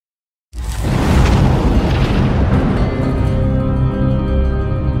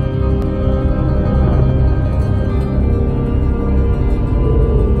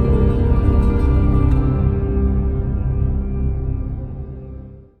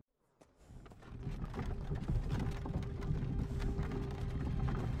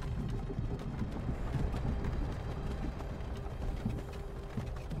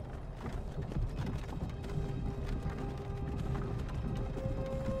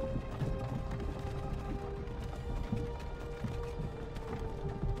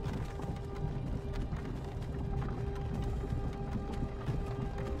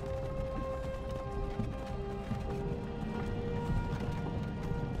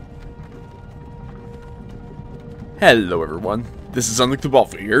Hello everyone, this is the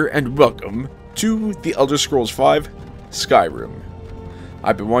Waffle here, and welcome to The Elder Scrolls V Skyrim.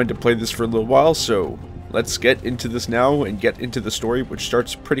 I've been wanting to play this for a little while, so let's get into this now and get into the story, which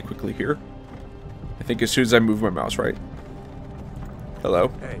starts pretty quickly here. I think as soon as I move my mouse, right? Hello?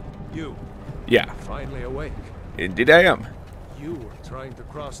 Hey, you. Yeah. Finally awake. Indeed I am. You were trying to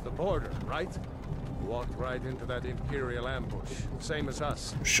cross the border, right? Walked right into that Imperial ambush, same as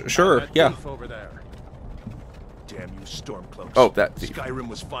us. Sure, that yeah. thief over there. Damn you stormcloaks. Oh, that thief. Skyrim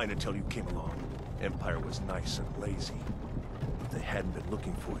was fine until you came along. Empire was nice and lazy. If they hadn't been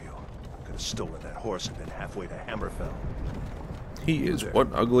looking for you, I could have stolen that horse and been halfway to Hammerfell. He is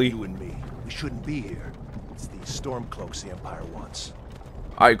one ugly... You and me. We shouldn't be here. It's these stormcloaks the Empire wants.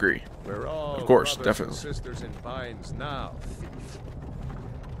 I agree. We're all Of course, brothers definitely. and sisters in binds now, thief.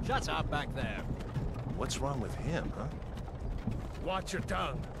 Shut up back there. What's wrong with him, huh? Watch your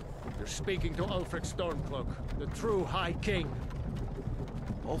tongue. You're speaking to Ulfric Stormcloak, the true High King.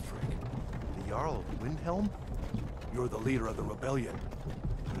 Ulfric? The Jarl of Windhelm? You're the leader of the rebellion.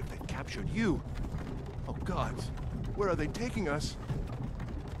 What if they captured you? Oh God, where are they taking us?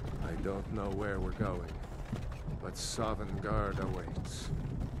 I don't know where we're going, but Sovngarde awaits.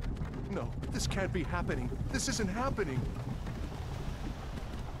 No, this can't be happening. This isn't happening.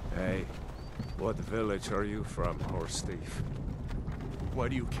 Hey, what village are you from, horse thief? Why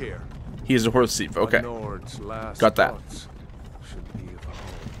do you care? He is a horse thief, okay. A Nord's last Got that. thoughts should be of home.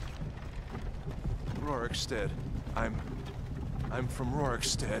 Rorikstead. I'm from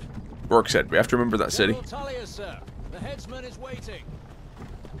Rorikstead. Rourke said, we have to remember that city. General Tullius, sir. The headsman is waiting.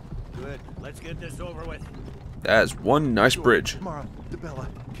 Good. Let's get this over with. That is one nice bridge. Mara, Debella,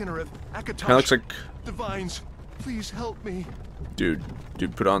 Kinnereth, Akatosh. Kinda looks like... Divines, please help me. Dude,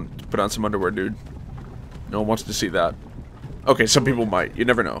 put on some underwear, dude. No one wants to see that. Okay, some people might. You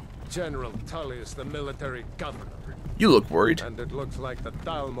never know. General Tullius, the military governor. You look worried. And it looks like the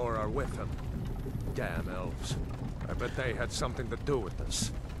Dalmor are with him. Damn elves. I bet they had something to do with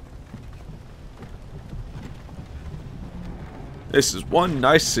this. This is one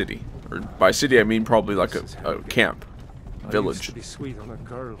nice city. Or by city, I mean probably like a camp. I Village. used to be sweet on a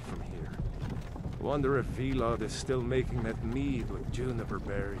girl from here. Wonder if Velod is still making that mead with juniper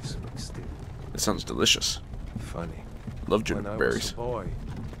berries mixed in. It sounds delicious. Funny. Love When juniper I berries. was a boy,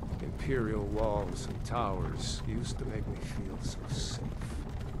 Imperial walls and towers used to make me feel so safe.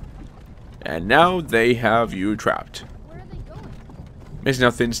 And now they have you trapped. Where are they going? Amazing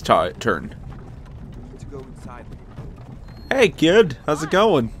how things turn. To go inside. Hey kid, how's it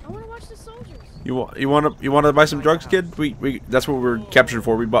going? I want to watch the soldiers. You want to buy some drugs, kid? We that's what we were captured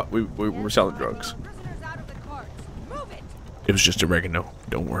for. We were selling drugs. Prisoners out of the carts. Move it. It was just oregano.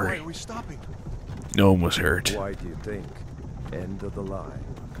 Don't Why worry. are we stopping? No one was hurt, Why do you think? End of the line.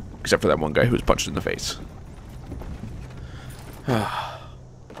 except for that one guy who was punched in the face.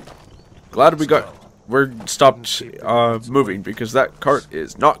 Glad we're stopped moving because that cart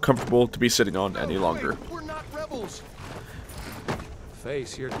is not comfortable to be sitting on any longer. We're not rebels.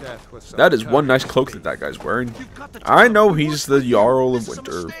 Face your death with some That is one nice courage, cloak thief. that guy's wearing. You've got the I time. know We he's worked the for you. Jarl of This is a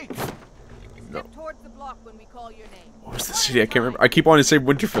Winter. mistake. No. Step towards the block when we call your name. What was the city? I can't remember. I keep wanting to say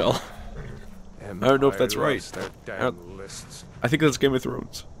Winterfell. I don't know if that's Empire right. lost their I damn don't- lists. I think that's Game of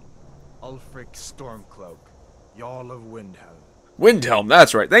Thrones. Ulfric Stormcloak, Jarl of Windhelm. Windhelm,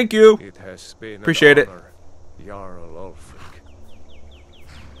 that's right. Thank you. It has been Appreciate it. an honor, Jarl Ulfric.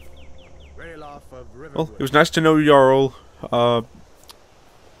 Ralof of Riverwood. Well, it was nice to know Jarl,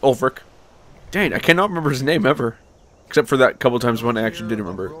 Ulfric. Dang, I cannot remember his name ever. Except for that couple times when I actually did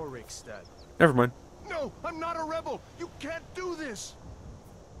remember it. Rorikstead. Never mind. No, I'm not a rebel. You can't do this.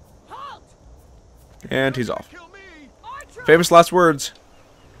 Halt! And he's off. Kill me. Archer! Famous last words.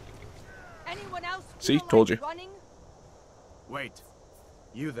 Anyone else See? feel Told like you. running? Wait.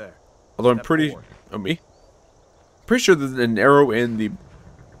 You there. Although I'm Step pretty... forward. Oh, me? Pretty sure that an arrow in the...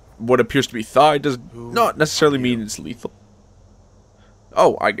 what appears to be thigh does not necessarily mean it's lethal.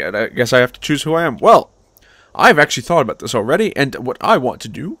 Oh, I guess I have to choose who I am. Well, I've actually thought about this already, and what I want to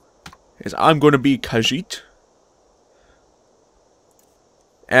do is I'm going to be Kahjiit.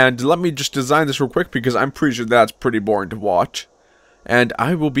 And let me just design this real quick, because I'm pretty sure that's pretty boring to watch. And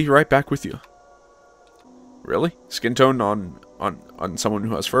I will be right back with you. Really? Skin tone on someone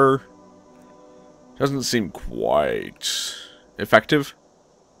who has fur? Doesn't seem quite effective.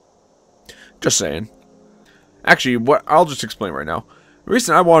 Just saying. Actually, what I'll just explain right now. The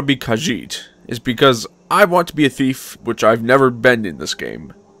reason I want to be Kahjiit is because I want to be a thief, which I've never been in this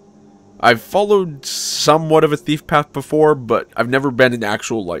game. I've followed somewhat of a thief path before, but I've never been an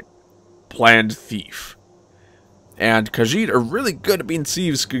actual, like, planned thief. And Kahjiit are really good at being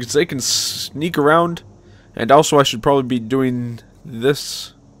thieves because they can sneak around And also, I should probably be doing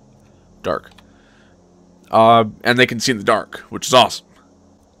this dark. And they can see in the dark, which is awesome.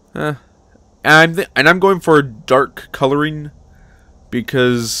 And I'm going for a dark coloring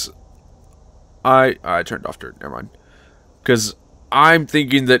because I turned off dirt. Never mind. Because I'm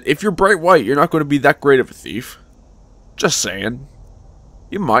thinking that if you're bright white, you're not going to be that great of a thief. Just saying.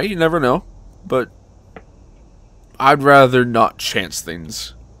 You might, you never know. But I'd rather not chance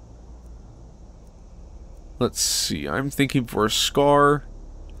things. Let's see. I'm thinking for a scar.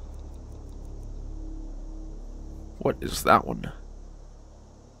 What is that one?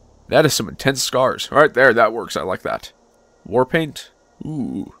 That is some intense scars. Alright, there. That works. I like that. War paint?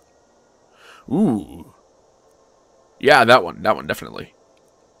 Ooh. Ooh. Yeah, that one. That one, definitely.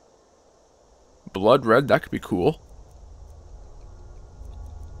 Blood red. That could be cool.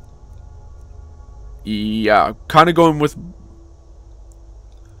 Yeah, kind of going with...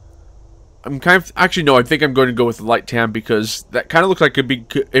 I'm kind of... Actually, no, I think I'm going to go with the light tan because that kind of looks like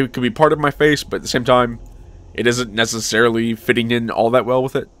it could be part of my face, but at the same time, it isn't necessarily fitting in all that well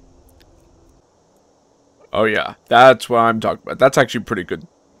with it. Oh yeah, that's what I'm talking about. That's actually pretty good.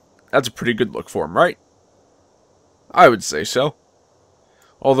 That's a pretty good look for him, right? I would say so.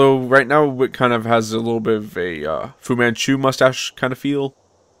 Although, right now, it kind of has a little bit of a Fu Manchu mustache kind of feel.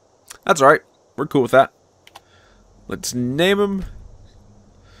 That's alright. We're cool with that. Let's name him.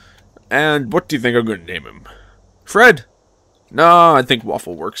 And what do you think I'm going to name him? Fred? No, I think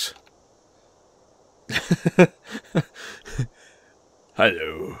Waffle works.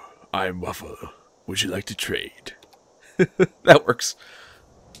 Hello, I'm Waffle. Would you like to trade? That works.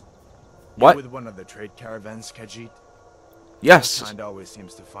 What? With one of the trade caravans, Kahjiit? Yes. Kind always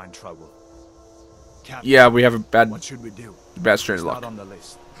seems to find trouble. Captain, yeah, we have a bad should we do? Bad strain of luck. Not on the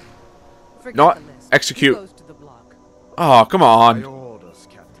list. Forget Not the list. execute. He goes to the block. Oh, come By on. your orders,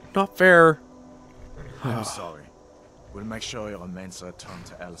 Captain. Not fair. I'm sorry. We'll make sure your remains are returned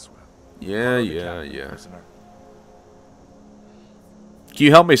to elsewhere. Yeah, Follow the yeah, captain, yeah. prisoner. Can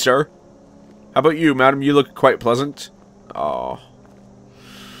you help me, sir? How about you, madam? You look quite pleasant. Oh.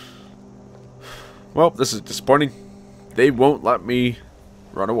 Well, this is disappointing. They won't let me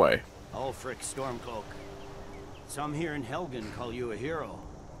run away. Ulfric Stormcloak. Some here in Helgen call you a hero,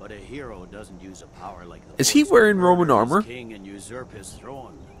 but a hero doesn't use a power like the Is he force to wearing murder Roman his armor? king and usurp his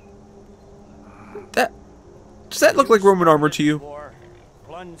throne. Does that look like Roman armor to you? War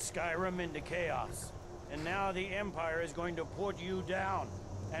plunged Skyrim into chaos, and now the Empire is going to put you down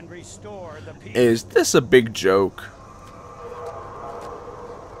and restore the peace. Is this a big joke?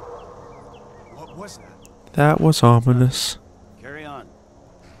 What was that? That was ominous. Carry on.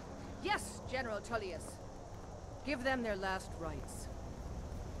 Yes, General Tullius. Give them their last rites.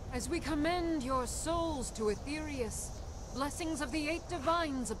 As we commend your souls to Aetherius, blessings of the 8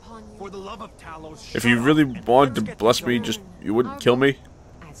 divines upon you. For the love of Talos. If you really wanted to bless me, you wouldn't kill me.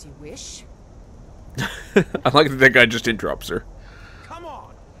 As you wish. I like that that guy just interrupts her. Come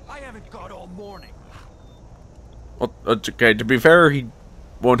on! I haven't got all morning. Well, it's okay. To be fair, he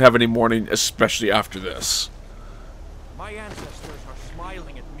won't have any mourning, especially after this. My ancestors are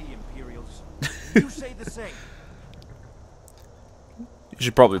smiling at me, Imperials. You say the same. You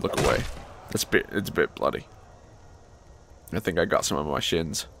should probably look away. It's a bit bloody. I think I got some on my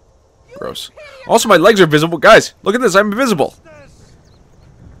shins. Gross. Also, my legs are visible. Guys, look at this. I'm invisible.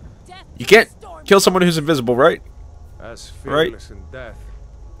 You can't kill someone who's invisible, right? As fearless in death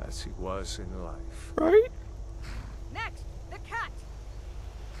as he was in life. Right? Next, the cat.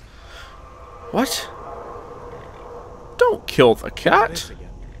 What? Don't kill the cat.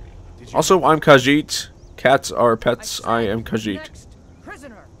 Also, I'm Kahjiit. Cats are pets. I am Kahjiit. Next,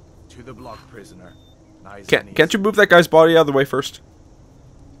 prisoner. To the block, prisoner. Nice Can't you move that guy's body out of the way first?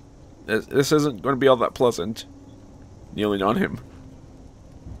 This isn't going to be all that pleasant. Kneeling on him.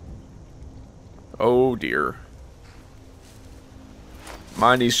 Oh dear.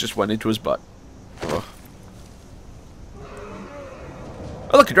 My niece just went into his butt. Ugh.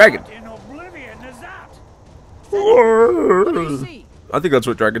 Oh look, a dragon! In oblivion is that? What do you see? I think that's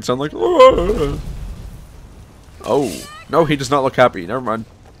what dragons sound like. Oh, no, he does not look happy. Never mind.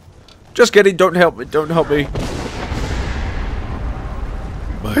 Just kidding. Don't help me. Don't help me.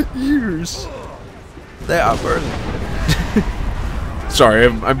 My ears. They are burning. Sorry,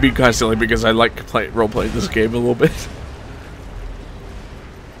 I'm being kind of silly because I like role-playing this game a little bit.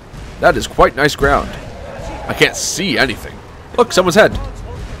 That is quite nice ground. I can't see anything. Look, someone's head.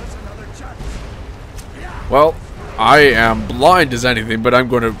 Well, I am blind as anything, but I'm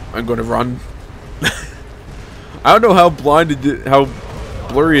going to run. I don't know how how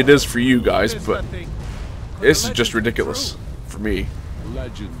blurry it is for you guys, but this is just ridiculous for me.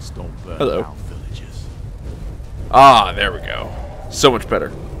 Legends don't burn Hello. down villages. Ah, there we go. So much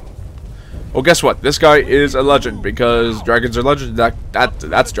better. Well, guess what? This guy is a legend because dragons are legends.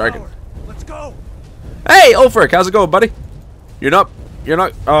 That's dragon. Let's go. Hey, Ulfric, how's it going, buddy? You're not,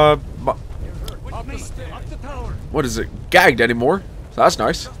 what is it? Gagged anymore? So that's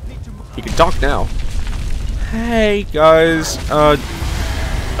nice. He can talk now. Hey, guys. I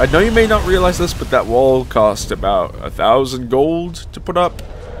know you may not realize this, but that wall cost about 1,000 gold to put up.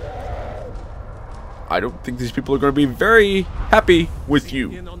 I don't think these people are going to be very happy with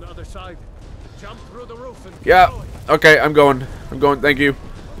you. In on the other side. Jump through the roof and Yeah. Okay, I'm going. Thank you.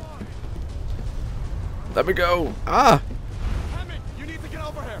 Let me go. Ah. You need to get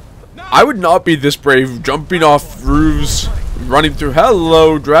over here. Now. I would not be this brave jumping off roofs, running through.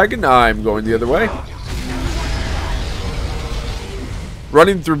 Hello, dragon. I'm going the other way.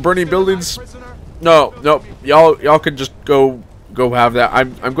 Running through burning buildings. No. Y'all can just go have that.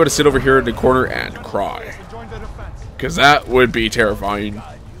 I'm going to sit over here in the corner and cry. Because that would be terrifying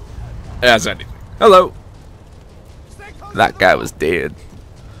as anything. Hello. That guy was dead.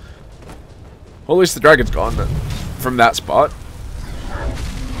 Well, at least the dragon's gone then, from that spot.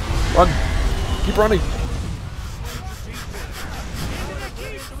 Run. Keep running.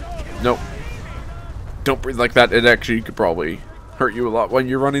 Nope. Don't breathe like that. It actually could probably hurt you a lot when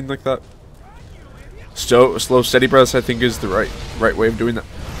you're running like that. Slow, steady breaths, I think, is the right way of doing that.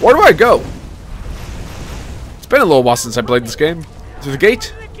 Where do I go? It's been a little while since I played this game. Through the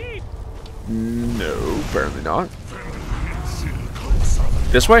gate? No, apparently not.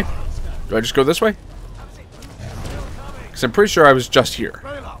 This way? Do I just go this way? Because I'm pretty sure I was just here.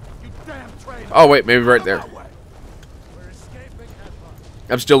 Oh, wait, maybe right there.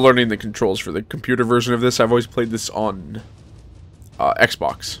 I'm still learning the controls for the computer version of this. I've always played this on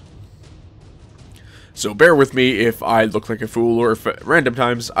Xbox. So bear with me if I look like a fool, or if at random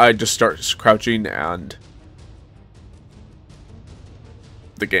times I just start crouching and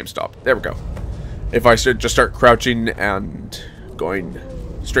the game stopped. There we go. If I should just start crouching and going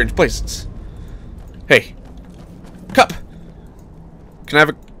strange places. Hey, cup. Can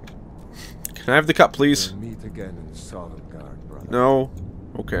I have the cup, please? We'll meet again in Sovngarde, brother. No.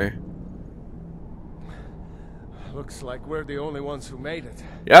 Okay. Looks like we're the only ones who made it.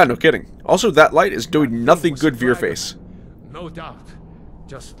 Yeah, no kidding. Also, that light is doing nothing good for your face. No doubt.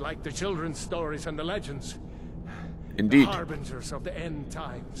 Just like the children's stories and the legends. Indeed. The harbingers of the end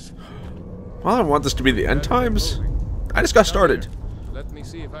times. Well, I don't want this to be the end times. I just got started. Let me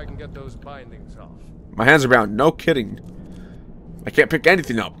see if I can get those bindings off. My hands are bound. No kidding. I can't pick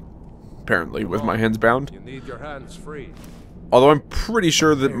anything up, apparently, with my hands bound. You need your hands free. Although I'm pretty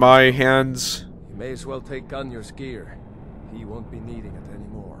sure that my hands... You may as well take Gunjar's gear. He won't be needing it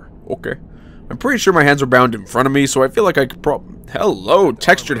anymore. Okay. I'm pretty sure my hands are bound in front of me, so I feel like I could Hello,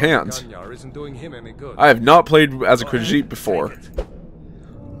 textured hands. Gunjar isn't doing him any good. I have not played as a Kahjiit before.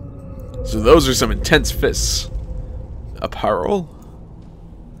 So those are some intense fists. Apparel?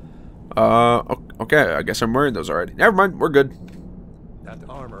 Okay, I guess I'm wearing those already. Never mind, we're good. That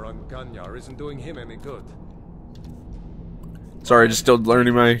armor on Gunjar isn't doing him any good. Sorry, just still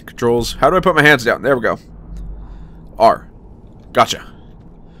learning my controls. How do I put my hands down? There we go. R. Gotcha.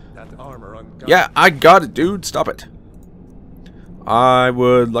 That armor on Gunjar. Yeah, I got it, dude. Stop it. I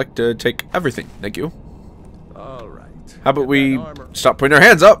would like to take everything. Thank you. Alright. How about we stop putting our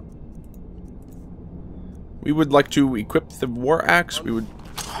hands up? We would like to equip the war axe. We would...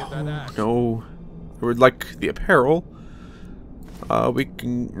 no. We would like the apparel. We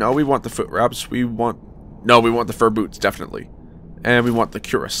can... no, we want the foot wraps. We want... no, we want the fur boots, definitely. And we want the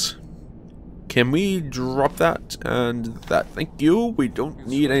cuirass. Can we drop that and that? Thank you. We don't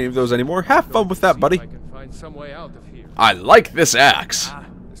need any of those anymore. Have fun with that, buddy. I can find some way out of here. I like this axe.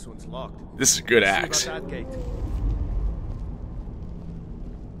 This one's locked. This is a good axe. See about that gate.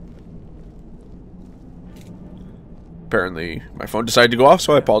 Apparently, my phone decided to go off,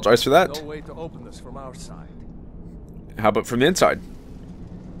 so I apologize for that. No way to open this from our side. How about from the inside?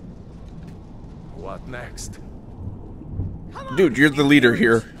 What next? Dude, you're the leader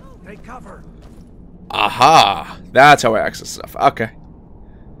here. Take cover. Aha! That's how I access stuff. Okay.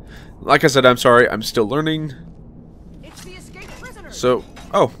 Like I said, I'm sorry. I'm still learning. It's the escaped prisoner. So,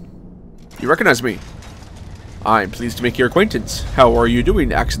 oh. You recognize me. I'm pleased to make your acquaintance. How are you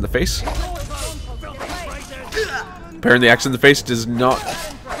doing, axe in the face? Apparently, axe in the face does not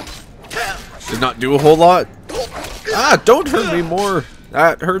do a whole lot. Ah, don't hurt me more.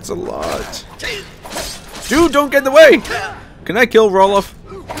 That hurts a lot. Dude, don't get in the way. Can I kill Roloff?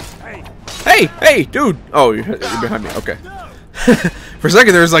 Hey, dude. Oh, you're behind me. Okay. For a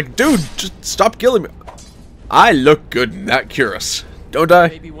second, there was like, dude, just stop killing me. I look good in that cuirass, don't I?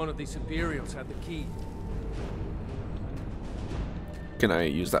 Maybe one of these Imperials had the key. Can I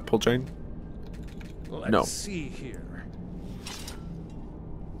use that pull chain? Let's No. see here.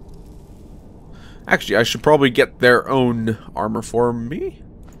 Actually, I should probably get their own armor for me.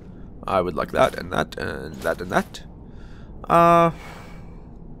 I would like that and that and that and that.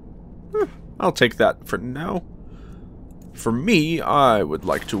 I'll take that for now. For me, I would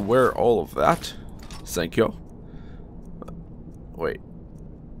like to wear all of that. Thank you. Wait.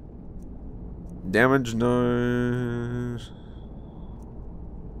 Damage, no.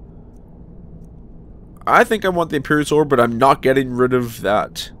 I think I want the Imperial Sword, but I'm not getting rid of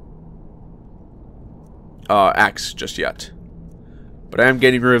that axe just yet. But I am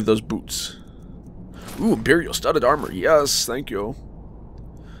getting rid of those boots. Ooh, Imperial studded armor. Yes, thank you.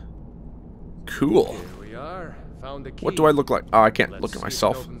 Cool. Here we are. Found the key. What do I look like? Oh, I can't Let's look at see if it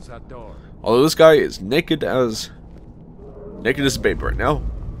myself. opens that door. Although this guy is naked as a babe right now.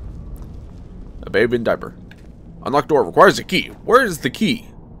 A babe in diaper. Unlock door requires a key. Where is the key?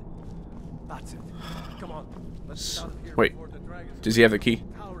 That's it. Come on. Let's get out of here Wait. before the dragons Does he have the key?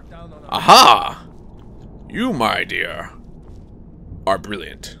 power down on us. Aha! You, my dear, are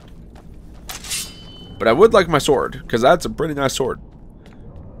brilliant. But I would like my sword, because that's a pretty nice sword.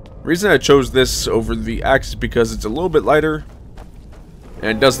 The reason I chose this over the axe is because it's a little bit lighter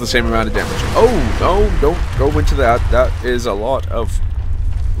and does the same amount of damage. Oh, no, don't go into that. That is a lot of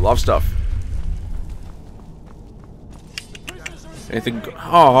stuff. Anything?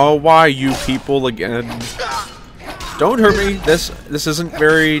 Oh, why you people again? Don't hurt me. This isn't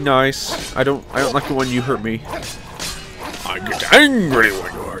very nice. I don't like it when you hurt me. I get angry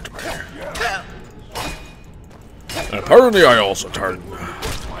when you hurt me. And apparently I also turn.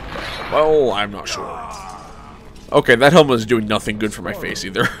 Well, I'm not sure. Okay, that helmet is doing nothing good for my face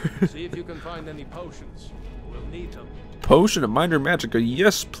either. See if you can find any potions. We'll need them. Potion of minor magica,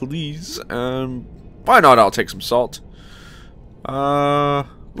 yes please. Why not? I'll take some salt.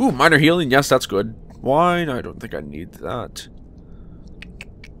 Ooh, minor healing, yes, that's good. Wine, I don't think I need that.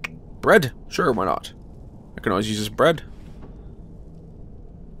 Bread, sure, why not? I can always use this bread.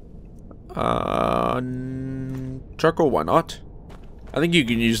 Charcoal, why not? I think you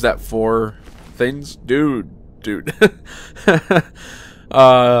can use that for things, dude.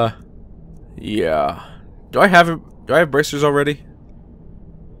 Yeah. Do I have bracers already?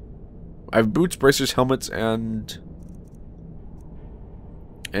 I have boots, bracers, helmets, and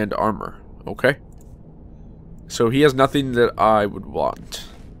armor. Okay. So he has nothing that I would want.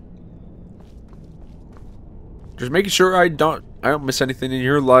 Just making sure I don't miss anything in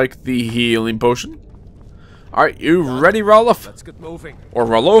here, like the healing potion. Alright, you ready, Roloff? Let's get moving. Or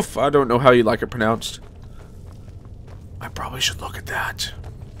Roloff? I don't know how you like it pronounced. I probably should look at that.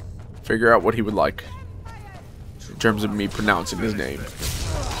 Figure out what he would like. In terms of me pronouncing his name.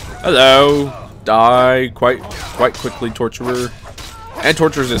 Hello. Die quite quickly, torturer. And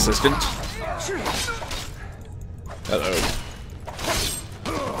torturer's assistant. Hello.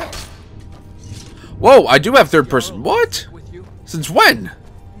 Whoa, I do have third person. What? Since when?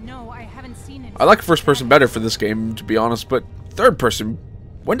 No, I haven't seen it. I like first person better for this game, to be honest, but third person?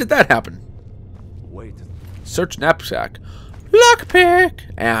 When did that happen? Wait. Search knapsack.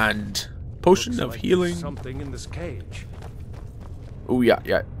 Lockpick! And potion Looks of like healing. there's something in this cage. Oh,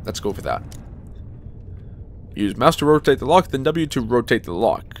 yeah. Let's go for that. Use mouse to rotate the lock, then W to rotate the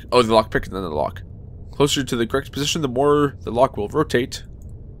lock. Oh, the lockpick and then the lock. Closer to the correct position, the more the lock will rotate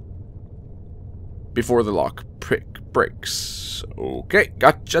before the lock breaks. Okay,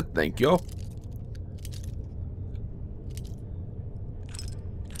 gotcha. Thank you.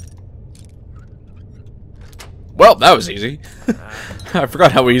 Well, that was easy. I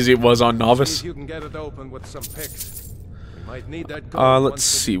forgot how easy it was on See novice. if you can get it open with some picks. We might need that Let's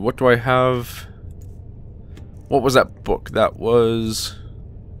see. What do I have? What was that book? That was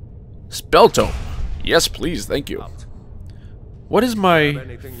Spell Tome. Yes, please. Thank you. What is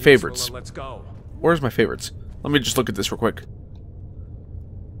my favorites? Let's go. Where's my favorites? Let me just look at this real quick.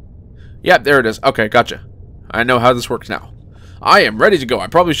 Yeah, there it is. Okay, gotcha. I know how this works now. I am ready to go. I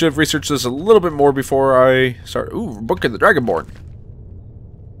probably should have researched this a little bit more before I start. Ooh, Book of the Dragonborn.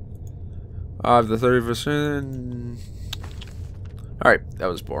 The 30%. Alright, that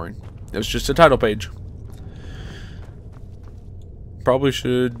was boring. It was just a title page. Probably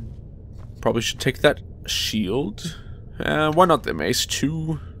should take that shield. Why not the mace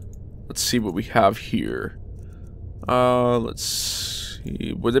too? Let's see what we have here. Let's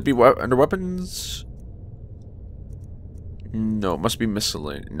see. Would it be under weapons? No, it must be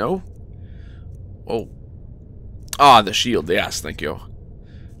miscellaneous. No? Oh. Ah, the shield. Yes, thank you.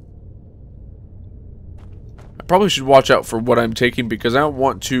 I probably should watch out for what I'm taking because I don't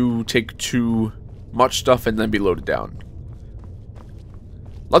want to take too much stuff and then be loaded down.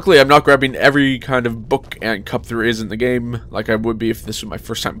 Luckily, I'm not grabbing every kind of book and cup there is in the game, like I would be if this was my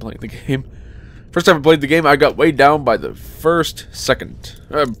first time playing the game. First time I played the game, I got weighed down by the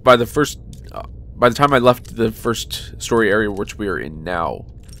by the time I left the first story area, which we are in now.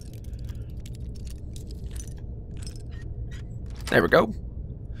 There we go.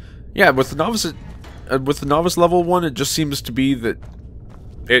 Yeah, with the novice level one, it just seems to be that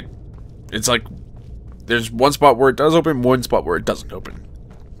it's like there's one spot where it does open, one spot where it doesn't open.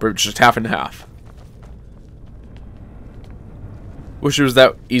 But it's just half and half. Wish it was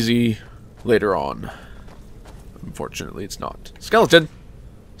that easy later on. Unfortunately, it's not. Skeleton!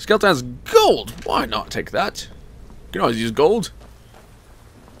 Skeleton has gold! Why not take that? You can always use gold.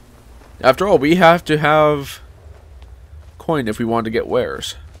 After all, we have to have coin if we want to get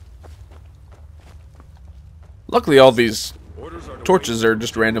wares. Luckily, all these torches are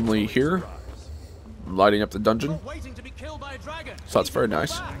just randomly here, lighting up the dungeon. So that's very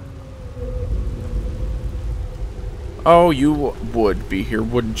nice. Oh, you would be here,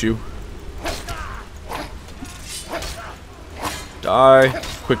 wouldn't you? Die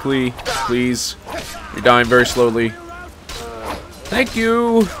quickly, please. You're dying very slowly. Thank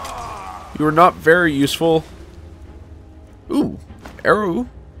you. You are not very useful. Ooh, arrow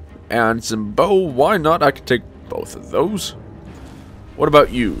and some bow. Why not? I could take both of those. What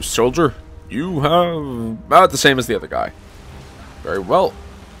about you, soldier? You have about the same as the other guy. Very well.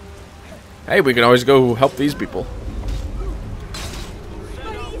 Hey, we can always go help these people.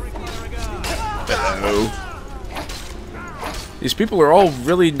 Hello. These people are all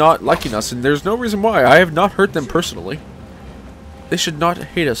really not liking us, and there's no reason why. I have not hurt them personally. They should not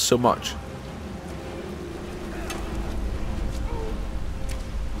hate us so much.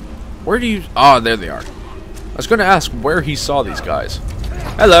 Where do you... Ah, there they are. I was going to ask where he saw these guys.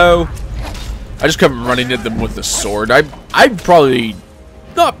 Hello. I just come running at them with the sword. I'd probably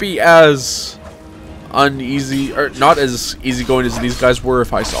not be as uneasy, or not as easygoing as these guys were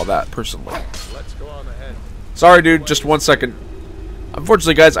if I saw that personally. Let's go on ahead. Sorry, dude. Just 1 second.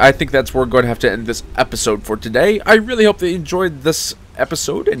 Unfortunately, guys, I think that's where we're going to have to end this episode for today. I really hope that you enjoyed this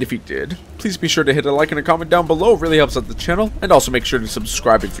episode, and if you did, please be sure to hit a like and a comment down below. It really helps out the channel, and also make sure to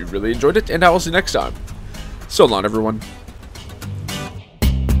subscribe if you really enjoyed it, and I will see you next time. So long, everyone.